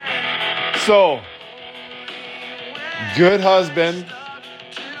So, good husband,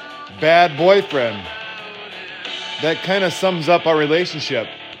 bad boyfriend. That kind of sums up our relationship.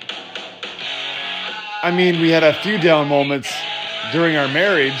 I mean, we had a few down moments during our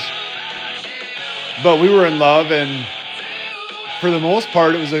marriage, but we were in love, and for the most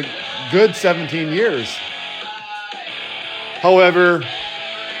part, it was a good 17 years. However,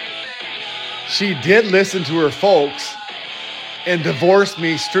 she did listen to her folks and divorced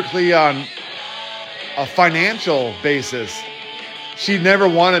me strictly on a financial basis. She never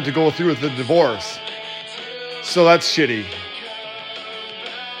wanted to go through with the divorce. So that's shitty.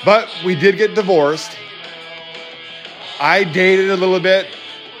 But we did get divorced. I dated a little bit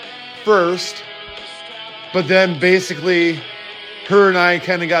first, but then basically her and I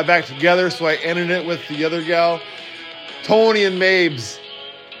kind of got back together, so I ended it with the other gal, Tony and Mabes.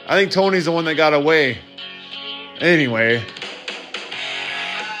 I think Tony's the one that got away. Anyway.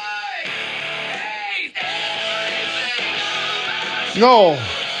 No,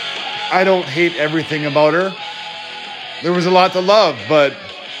 I don't hate everything about her. There was a lot to love, but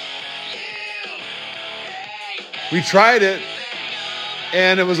we tried it,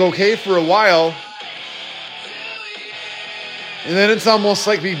 and it was okay for a while. And then it's almost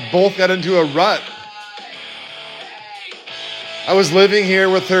like we both got into a rut. I was living here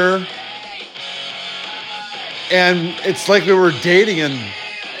with her, and it's like we were dating, and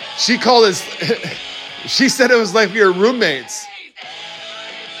she called us, she said it was like we were roommates.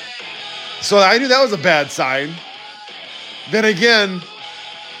 So I knew that was a bad sign. Then again,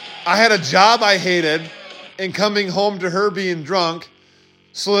 I had a job I hated, and coming home to her being drunk.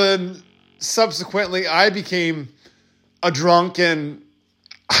 So then subsequently I became a drunk, and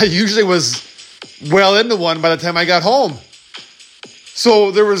I usually was well into one by the time I got home. So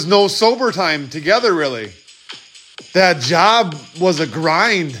there was no sober time together, really. That job was a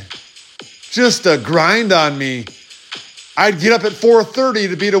grind. Just a grind on me. I'd get up at 4:30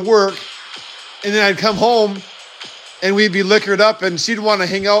 to be to work, and then I'd come home, and we'd be liquored up, and she'd want to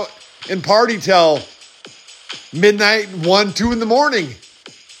hang out and party till midnight, 1, 2 in the morning.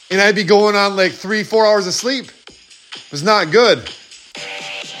 And I'd be going on like 3-4 hours of sleep. It was not good.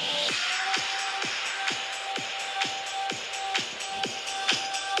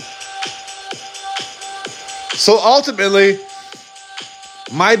 So ultimately,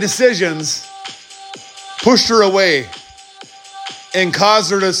 my decisions pushed her away and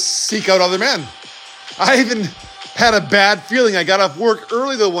caused her to seek out other men. I even had a bad feeling. I got off work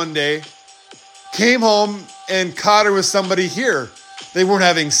early the one day, came home, and caught her with somebody here. They weren't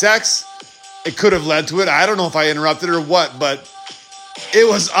having sex. It could have led to it. I don't know if I interrupted or what, but it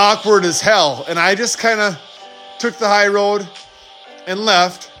was awkward as hell. And I just kind of took the high road and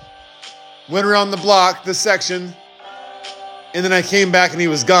left, went around the block, this section, and then I came back and he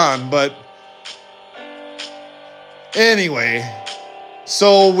was gone. But anyway,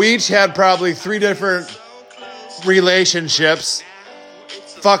 so we each had probably 3 different relationships,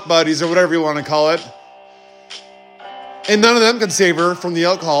 fuck buddies or whatever you want to call it. And none of them could save her from the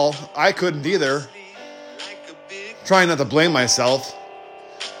alcohol. I couldn't either. Trying not to blame myself.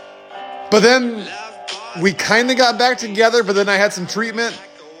 But then we kind of got back together, but then I had some treatment,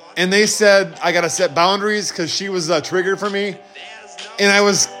 and they said I got to set boundaries because she was a trigger for me. And I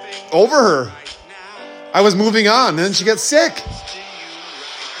was over her. I was moving on, and then she got sick.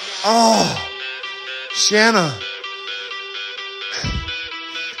 Oh, Shanna.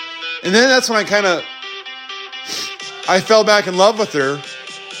 And then that's when I fell back in love with her.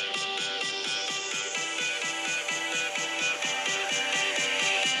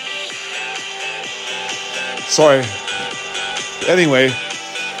 Sorry. Anyway,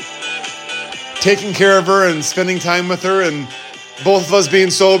 taking care of her and spending time with her, and both of us being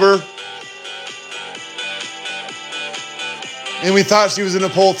sober. And we thought she was going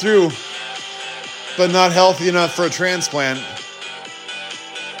to pull through, but not healthy enough for a transplant.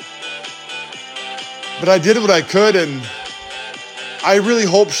 But I did what I could, and I really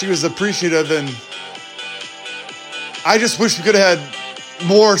hope she was appreciative, and I just wish we could have had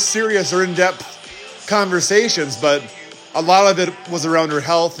more serious or in-depth conversations, but a lot of it was around her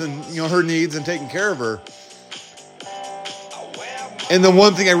health and, her needs and taking care of her. And the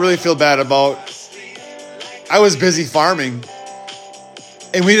one thing I really feel bad about, I was busy farming,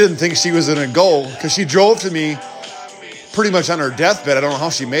 and we didn't think she was going to go because she drove to me pretty much on her deathbed. I don't know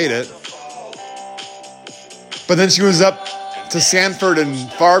how she made it. But then she was up to Sanford and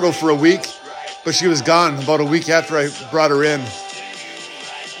Fargo for a week, but she was gone about a week after I brought her in.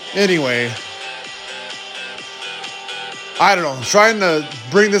 Anyway, I don't know. I'm trying to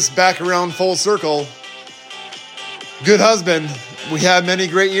bring this back around full circle. Good husband, We had many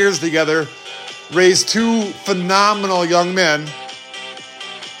great years together, raised two phenomenal young men.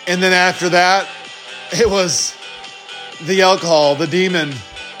 And then after that, it was the alcohol, the demon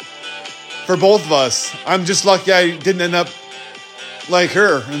for both of us. I'm just lucky I didn't end up like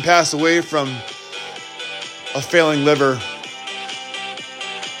her and pass away from a failing liver.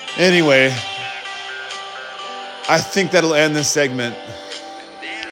 Anyway, I think that'll end this segment.